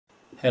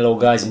Hello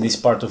guys, in this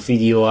part of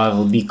video I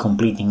will be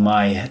completing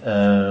my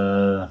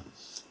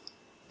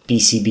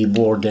PCB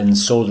board and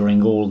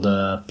soldering all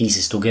the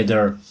pieces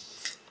together.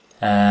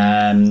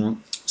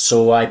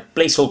 So I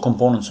place all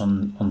components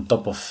on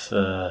top of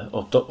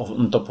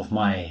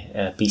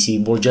my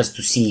PCB board just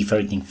to see if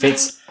everything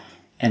fits,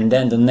 and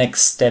then the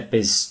next step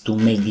is to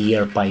make the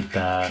air pipe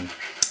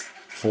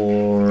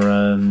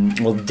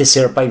well, this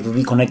air pipe will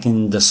be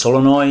connecting the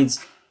solenoids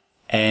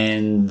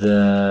and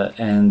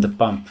the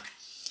pump,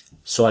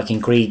 so I can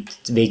create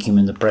vacuum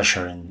in the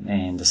pressure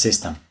in the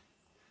system.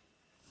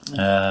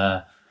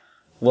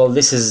 Well,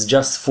 this is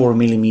just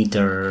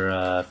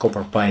 4mm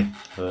copper pipe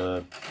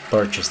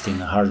purchased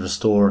in a hardware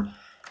store,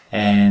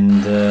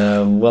 and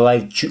well,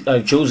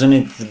 I've chosen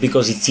it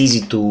because it's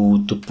easy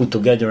to put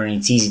together and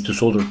it's easy to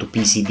solder to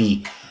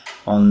PCB.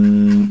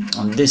 On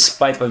this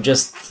pipe, I'm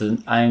just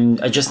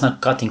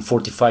not cutting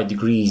 45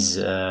 degrees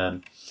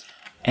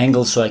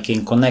angle, so I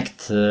can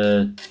connect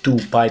two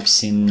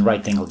pipes in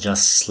right angle,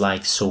 just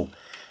like so.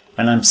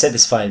 When I'm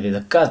satisfied with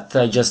the cut,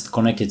 I just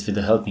connect it with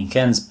the helping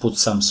hands, put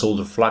some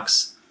solder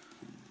flux,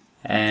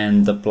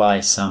 and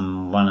apply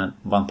some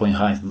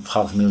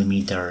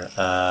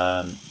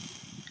 1.5mm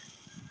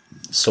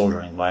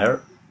soldering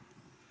wire.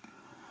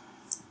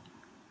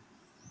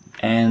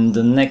 And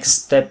the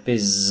next step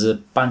is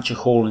punch a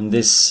hole in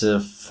this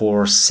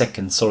for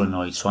second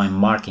solenoid. So I'm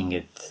marking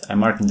it. I'm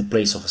marking the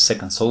place of a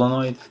second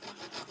solenoid,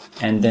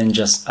 and then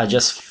I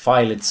just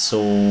file it so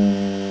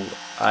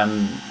I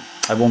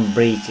won't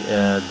break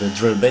the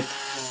drill bit.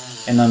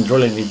 And I'm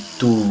drilling with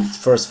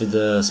first with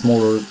the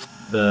smaller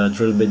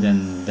drill bit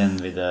and then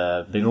with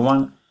a bigger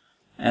one,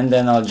 and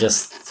then I'll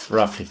just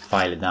roughly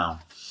file it down.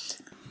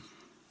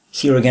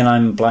 Here again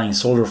I'm applying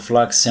solder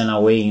flux and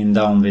I'm weighing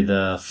down with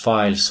a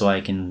file so I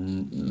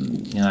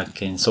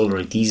can solder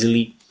it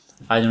easily.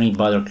 I don't need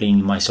bother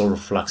cleaning, my solder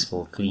flux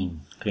will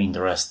clean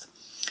the rest.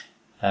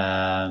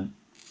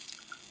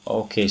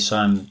 Okay, so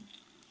I'm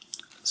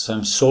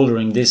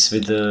soldering this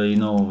with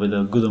with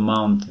a good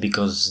amount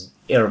because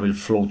air will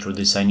flow through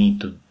this. I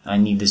need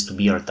this to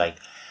be airtight.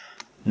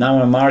 Now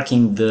I'm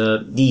marking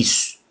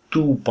these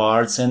two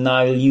parts, and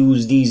I will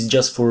use these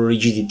just for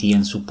rigidity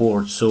and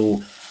support.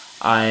 So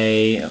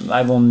I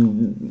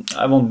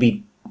won't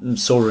be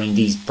soldering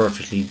these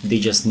perfectly. They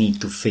just need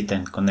to fit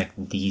and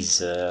connect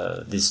these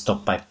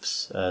top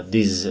pipes,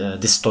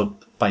 this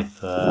top pipe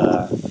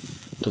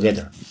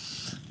together.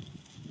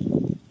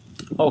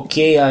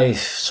 Okay, I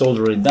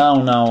soldered it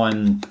down. Now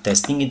I'm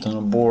testing it on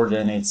a board,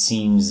 and it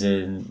seems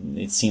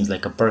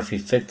like a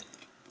perfect fit.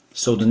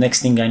 So the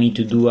next thing I need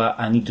to do,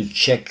 I need to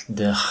check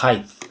the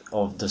height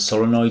of the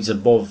solenoids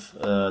above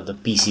the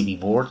PCB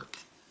board.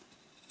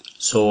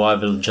 So I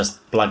will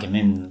just plug them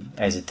in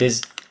as it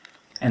is,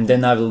 and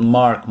then I will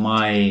mark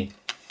my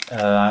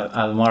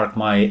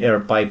air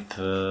pipe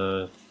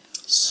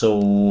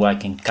so I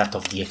can cut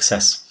off the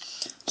excess.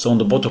 So on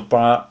the bottom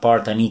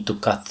part I need to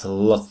cut a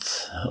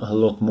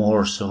lot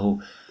more.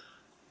 So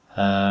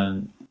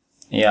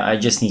yeah, I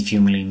just need a few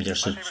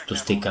millimeters to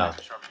stick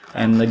out.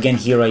 And again,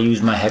 here I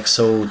use my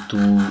hacksaw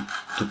to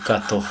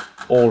cut off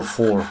all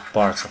four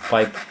parts of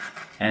pipe.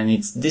 And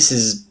this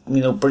is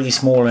pretty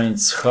small, and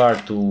it's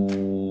hard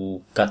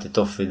to cut it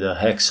off with a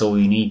hacksaw.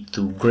 You need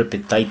to grip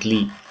it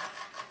tightly,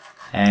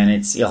 and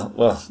it's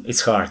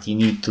hard. You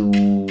need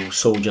to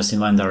saw just in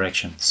one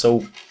direction.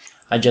 So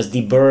I just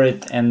deburr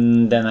it,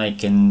 and then I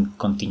can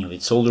continue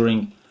with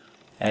soldering.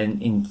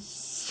 And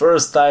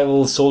first I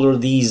will solder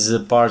these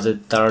parts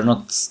that are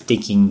not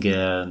sticking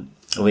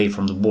away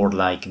from the board,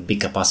 like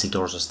big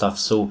capacitors or stuff.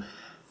 So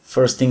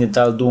first thing that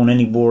I'll do on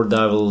any board,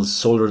 I will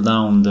solder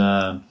down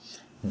the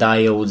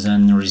diodes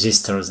and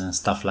resistors and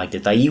stuff like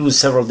that. I use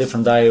several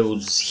different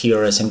diodes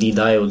here, SMD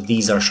diodes.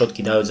 These are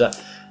Schottky diodes.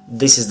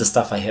 This is the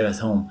stuff I have at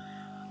home.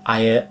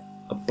 I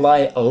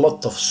apply a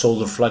lot of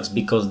solder flux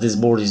because this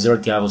board is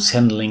dirty. I was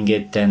handling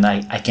it, and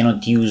I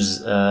cannot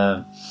use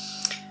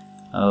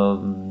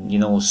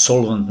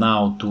solvent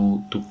now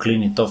to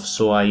clean it off,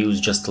 so I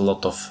use just a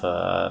lot of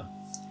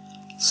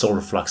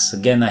solder flux.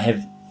 Again, I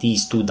have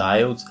these two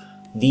diodes.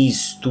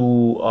 These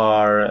two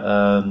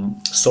are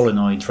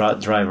solenoid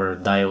driver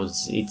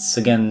diodes. It's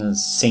again the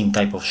same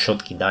type of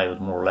Schottky diode,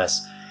 more or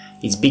less.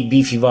 It's big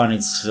beefy one.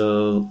 It's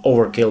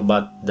overkill,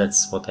 but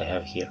that's what I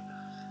have here.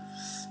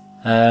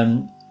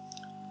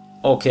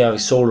 Okay, I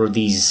solder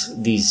these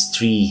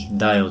three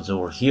diodes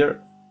over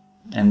here,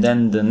 and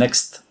then the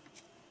next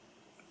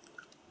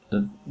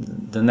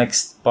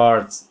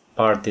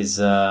part is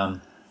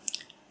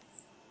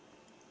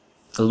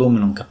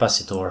aluminum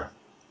capacitor.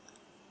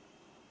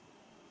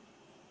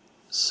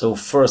 So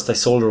first I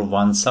solder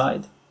one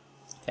side,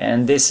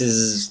 and this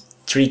is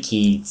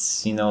tricky.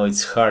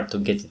 It's hard to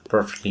get it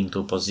perfectly into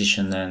a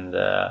position, and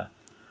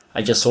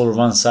I just solder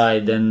one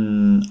side,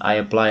 then I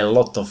apply a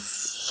lot of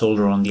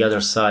solder on the other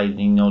side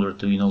in order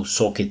to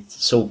soak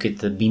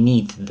it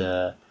beneath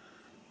the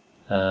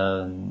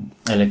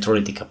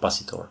electrolytic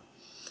capacitor.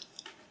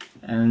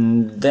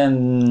 And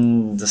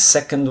then the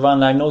second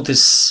one, I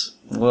notice,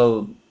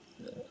 well,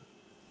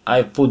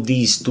 I put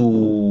these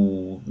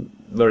two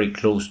very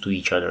close to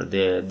each other.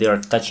 They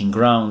are touching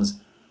grounds,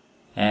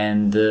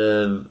 and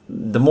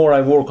the more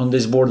I work on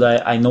this board,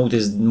 I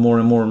noticed more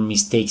and more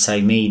mistakes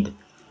I made,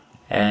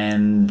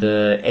 and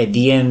at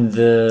the end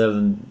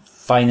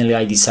finally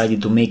I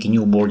decided to make a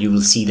new board. You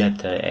will see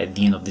that at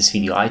the end of this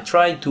video. I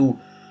tried to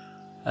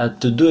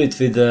do it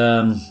with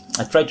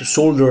I tried to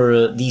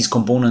solder these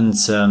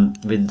components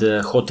with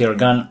the hot air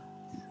gun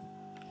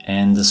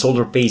and the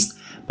solder paste,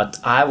 but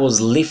I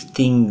was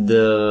lifting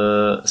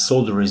the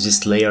solder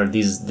resist layer,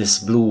 this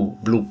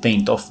blue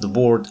paint off the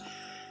board,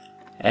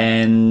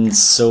 and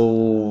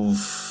so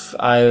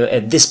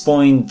at this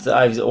point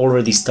I've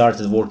already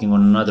started working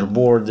on another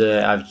board.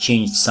 I've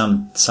changed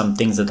some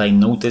things that I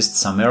noticed,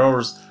 some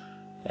errors,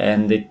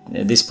 and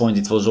at this point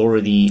it was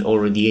already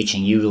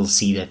etching. You will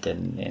see that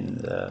in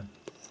the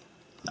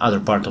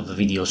other part of the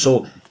video.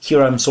 So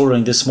here I'm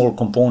soldering these small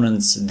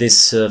components,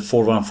 this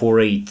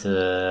 4148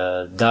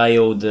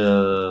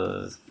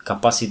 diode,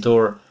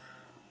 capacitor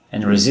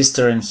and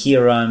resistor, and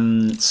here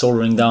I'm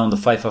soldering down the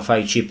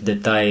 555 chip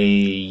that I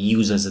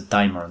use as a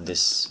timer on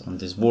this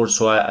board.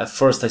 So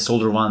first I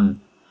solder one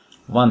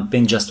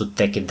pin just to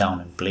tack it down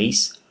in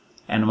place,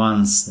 and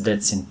once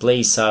that's in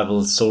place I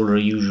will solder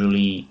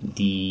usually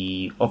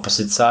the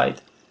opposite side.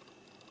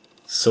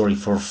 Sorry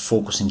for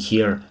focusing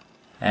here.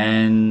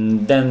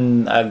 And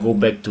then I go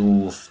back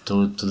to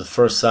the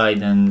first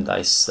side, and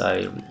I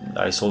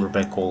solder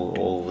back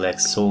all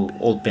legs, so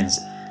all pins,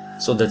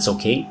 so that's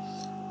okay.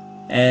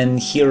 And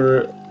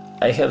here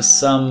I have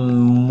some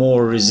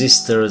more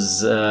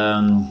resistors.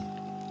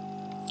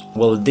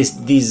 Well,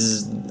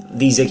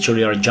 these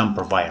actually are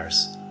jumper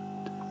wires.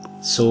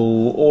 So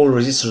all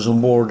resistors on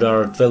board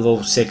are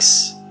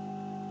 1206,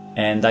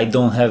 and I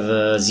don't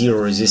have zero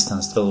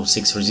resistance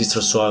 1206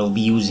 resistors, so I'll be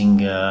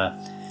using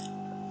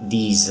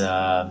these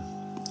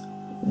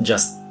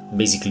just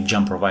basically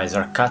jumper wires.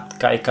 I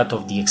cut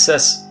off the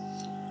excess,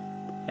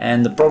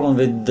 and the problem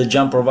with the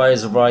jumper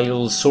wires,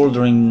 while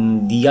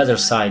soldering the other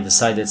side, the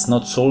side that's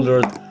not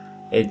soldered,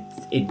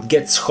 it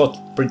gets hot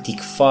pretty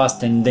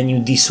fast, and then you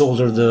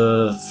desolder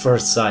the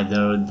first side,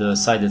 the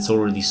side that's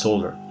already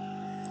soldered.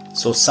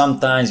 So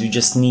sometimes you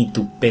just need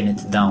to pin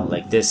it down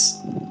like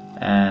this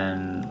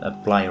and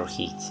apply your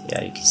heat.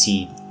 Yeah, you can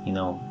see, you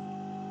know,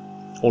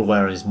 all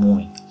wire is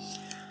moving.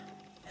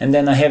 And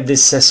then I have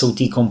this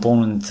SOT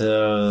component.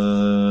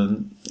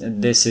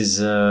 This is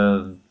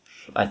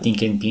I think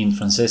NPN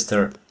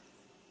transistor,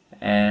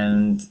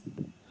 and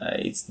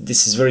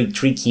this is very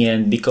tricky,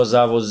 and because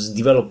I was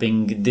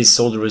developing this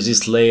solder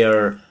resist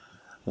layer,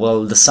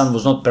 well, the sun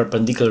was not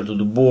perpendicular to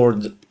the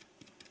board.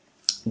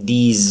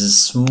 These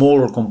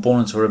smaller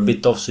components were a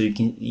bit off, so you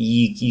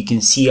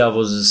can see I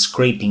was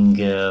scraping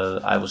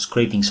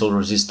solder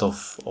resist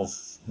off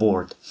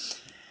board,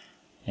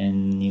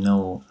 and you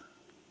know,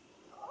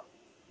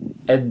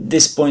 at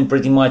this point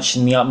pretty much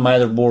my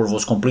other board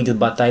was completed,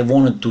 but I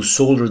wanted to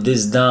solder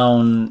this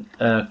down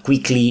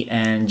quickly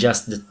and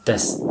just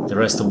test the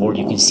rest of the board.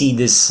 You can see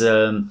this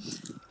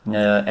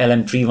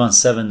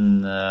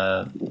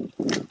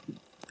LM317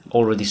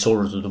 already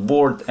soldered to the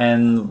board,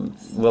 and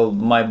well,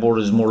 my board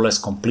is more or less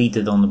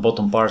completed on the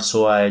bottom part,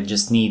 so I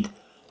just need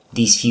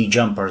these few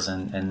jumpers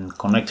and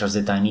connectors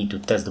that I need to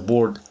test the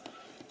board.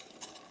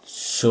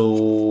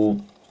 So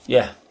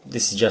yeah,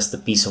 this is just a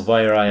piece of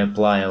wire. I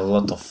apply a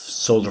lot of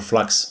solder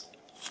flux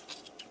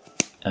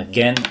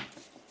again,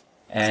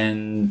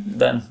 and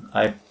then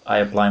I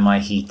apply my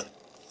heat.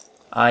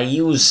 I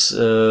use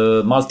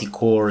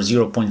multi-core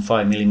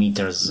 0.5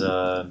 millimeters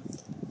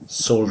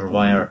solder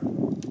wire,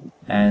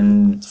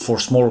 and for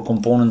smaller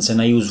components,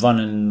 and I use 1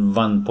 and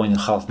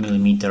 1.5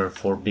 millimeter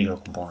for bigger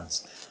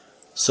components.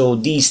 So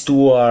these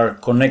two are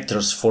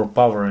connectors for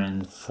power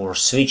and for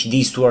switch.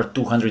 These two are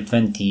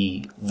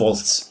 220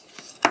 volts.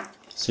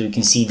 So you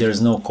can see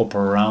there's no copper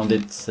around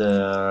it,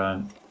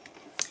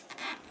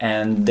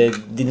 and they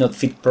did not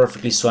fit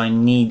perfectly, so I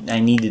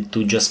needed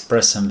to just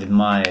press them with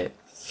my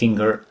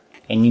finger,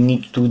 and you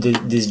need to do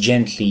this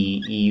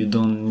gently. You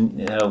don't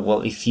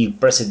well, if you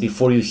press it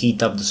before you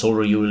heat up the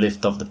solder, you will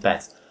lift off the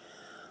pad.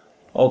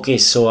 Okay,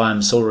 so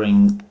I'm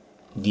soldering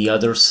the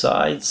other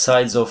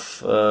sides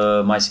of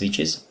my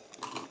switches,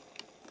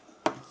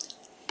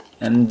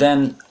 and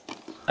then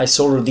I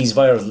solder these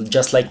wires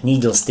just like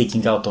needles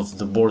sticking out of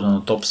the board on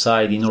the top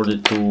side in order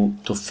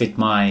to fit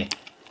my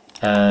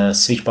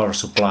switch power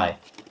supply.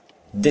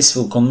 This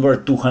will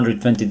convert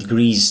 220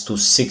 degrees to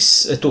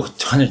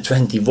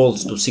 220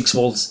 volts to 6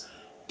 volts,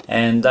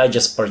 and I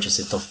just purchased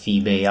it off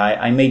eBay.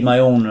 I made my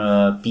own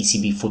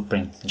PCB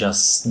footprint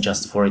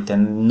just for it,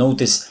 and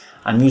notice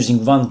I'm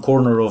using one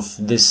corner of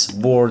this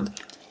board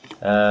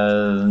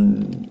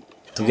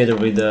together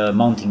with a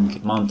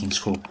mounting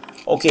screw.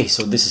 Okay,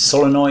 so this is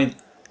solenoid.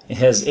 It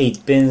has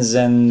 8 pins,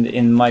 and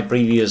in my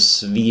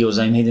previous videos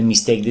I made a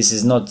mistake. This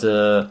is not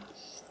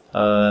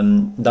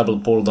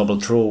double pole double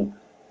throw.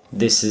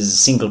 This is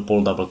single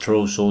pole double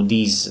throw. So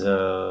these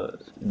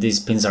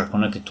pins are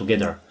connected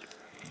together,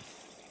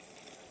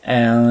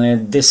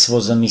 and this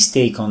was a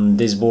mistake on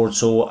this board.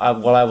 So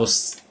while I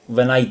was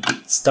when I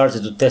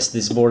started to test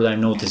this board, I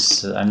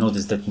noticed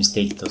that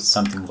mistake, that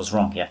something was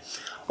wrong. Yeah.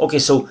 Okay,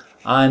 so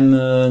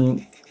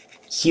I'm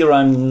here.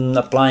 I'm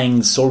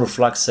applying solder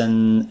flux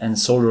and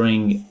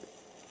soldering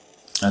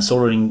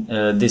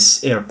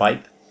this air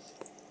pipe,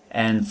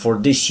 and for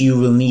this you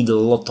will need a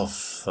lot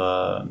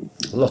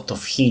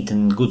of heat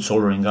and good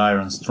soldering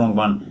iron, strong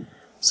one,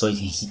 so you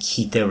can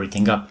heat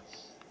everything up.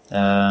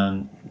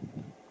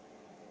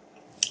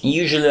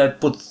 Usually I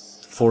put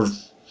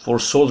for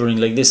soldering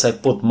like this, I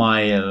put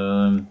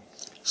my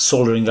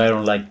soldering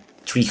iron like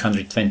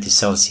 320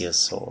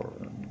 Celsius or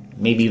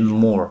maybe even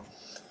more.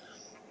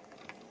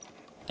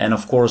 And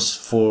of course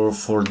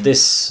for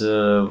this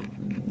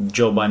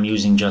job I'm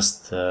using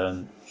just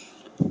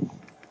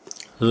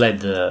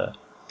lead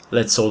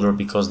solder,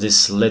 because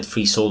this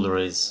lead-free solder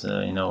is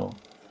you know,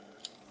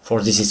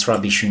 for this it's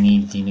rubbish. You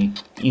need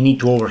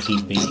to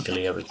overheat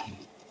basically everything.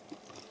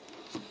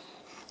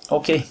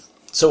 Okay,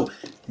 so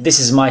this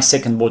is my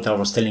second board I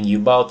was telling you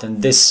about,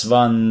 and this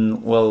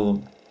one,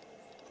 well,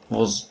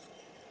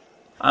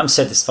 I'm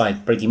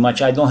satisfied pretty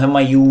much. I don't have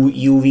my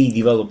UV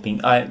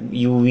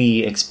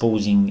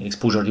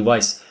exposure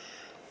device,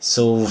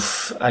 so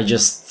I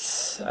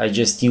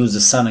just use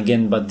the sun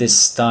again, but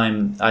this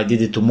time I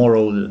did it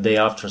tomorrow, the day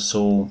after,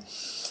 so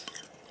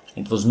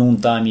it was noon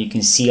time. You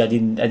can see I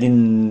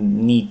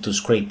didn't need to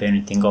scrape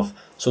anything off.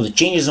 So the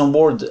changes on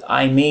board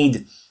I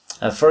made,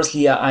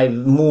 firstly I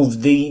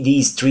moved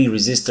these three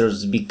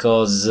resistors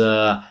because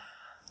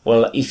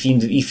well, if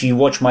you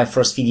watch my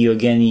first video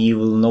again, you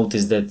will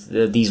notice that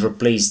these were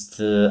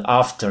placed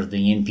after the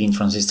NPN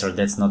transistor.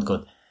 That's not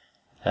good,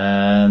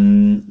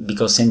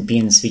 because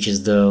NPN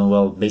switches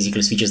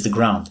basically switches the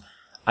ground.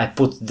 I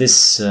put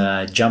this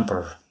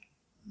jumper,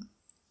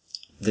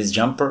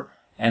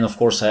 and of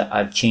course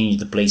I've changed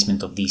the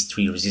placement of these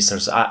three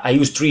resistors. I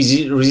use three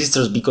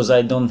resistors because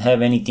I don't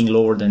have anything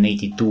lower than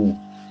 82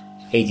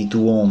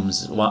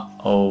 ohms,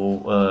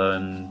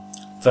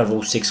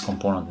 1206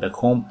 component back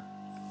home.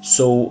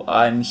 So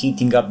I'm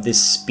heating up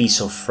this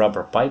piece of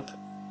rubber pipe,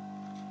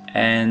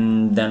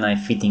 and then I'm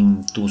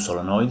fitting two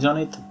solenoids on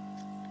it,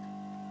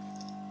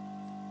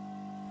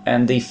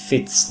 and they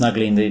fit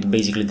snugly, and they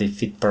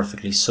fit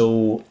perfectly.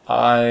 So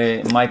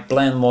my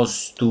plan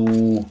was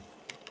to,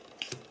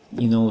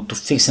 you know, to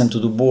fix them to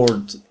the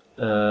board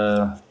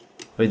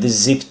with this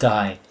zip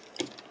tie,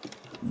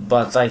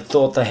 but I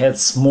thought I had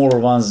smaller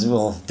ones.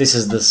 Well, this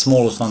is the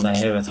smallest one I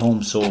have at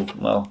home, so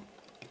well,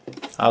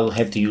 I'll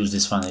have to use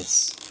this one.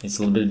 It's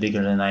a little bit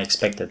bigger than I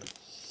expected.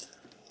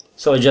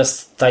 So I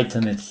just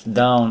tighten it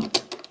down,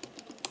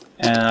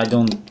 and I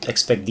don't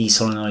expect these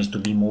solenoids to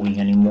be moving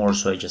anymore,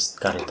 so I just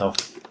cut it off.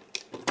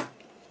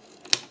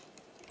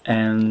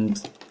 And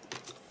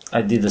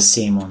I did the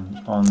same on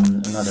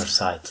another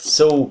side.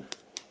 So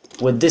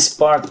with this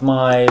part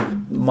my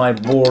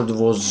board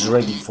was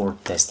ready for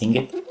testing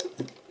it,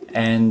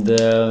 and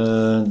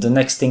the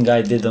next thing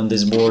I did on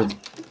this board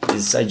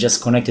is I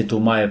just connected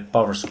to my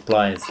power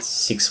supply at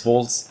 6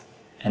 volts,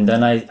 and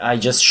then I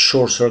just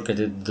short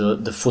circuited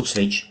the foot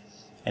switch,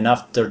 and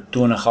after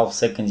 2.5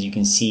 seconds you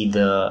can see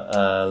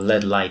the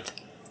LED light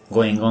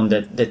going on.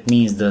 That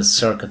means the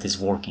circuit is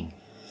working.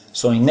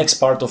 So in next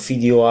part of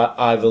video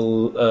I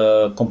will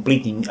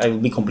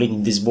be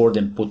completing this board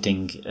and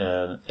putting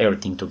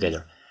everything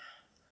together.